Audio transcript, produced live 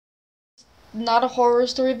not a horror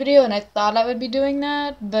story video, and I thought I would be doing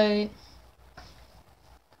that, but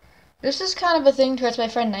this is kind of a thing towards my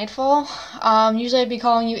friend NightFall. Usually I'd be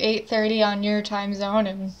calling you 8:30 on your time zone,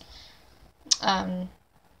 and um,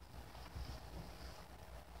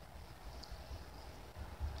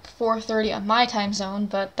 4:30 on my time zone,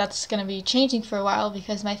 but that's gonna be changing for a while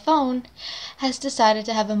because my phone has decided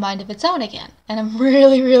to have a mind of its own again, and I'm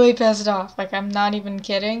really, really pissed off. Like, I'm not even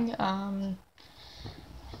kidding.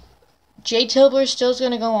 J Tilburg still's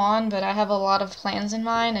gonna go on, but I have a lot of plans in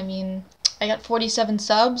mind. I mean, I got 47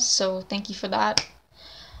 subs, so thank you for that.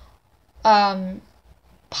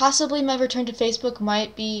 Possibly my return to Facebook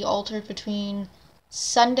might be altered between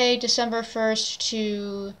Sunday, December 1st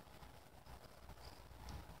to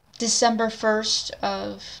December 1st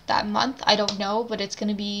of that month. I don't know, but it's going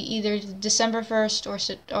to be either December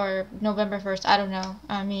 1st or November 1st. I don't know.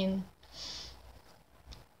 I mean,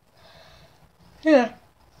 yeah.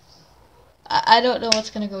 I don't know what's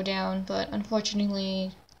going to go down, but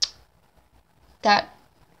unfortunately, that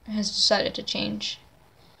has decided to change.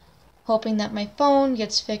 Hoping that my phone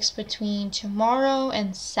gets fixed between tomorrow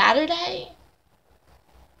and Saturday.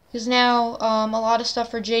 Because now, a lot of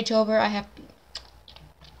stuff for J-Tober I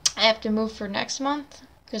have to move for next month.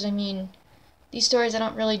 Because, I mean, these stories I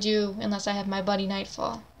don't really do unless I have my buddy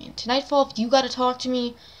NightFall. And to NightFall, if you gotta talk to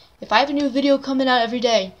me, if I have a new video coming out every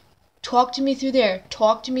day, talk to me through there.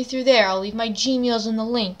 Talk to me through there. I'll leave my Gmails in the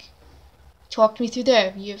link. Talk to me through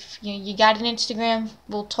there. If you got an Instagram,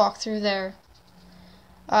 we'll talk through there.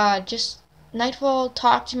 Just NightFall,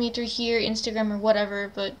 talk to me through here, Instagram or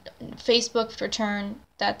whatever, but Facebook return,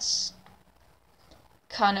 that's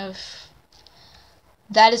kind of,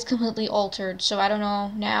 that is completely altered, so I don't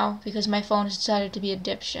know now, because my phone has decided to be a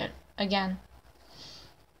dipshit, again.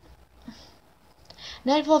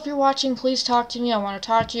 NightFall, if you're watching, please talk to me. I want to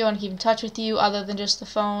talk to you, I want to keep in touch with you, other than just the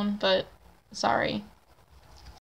phone, but sorry.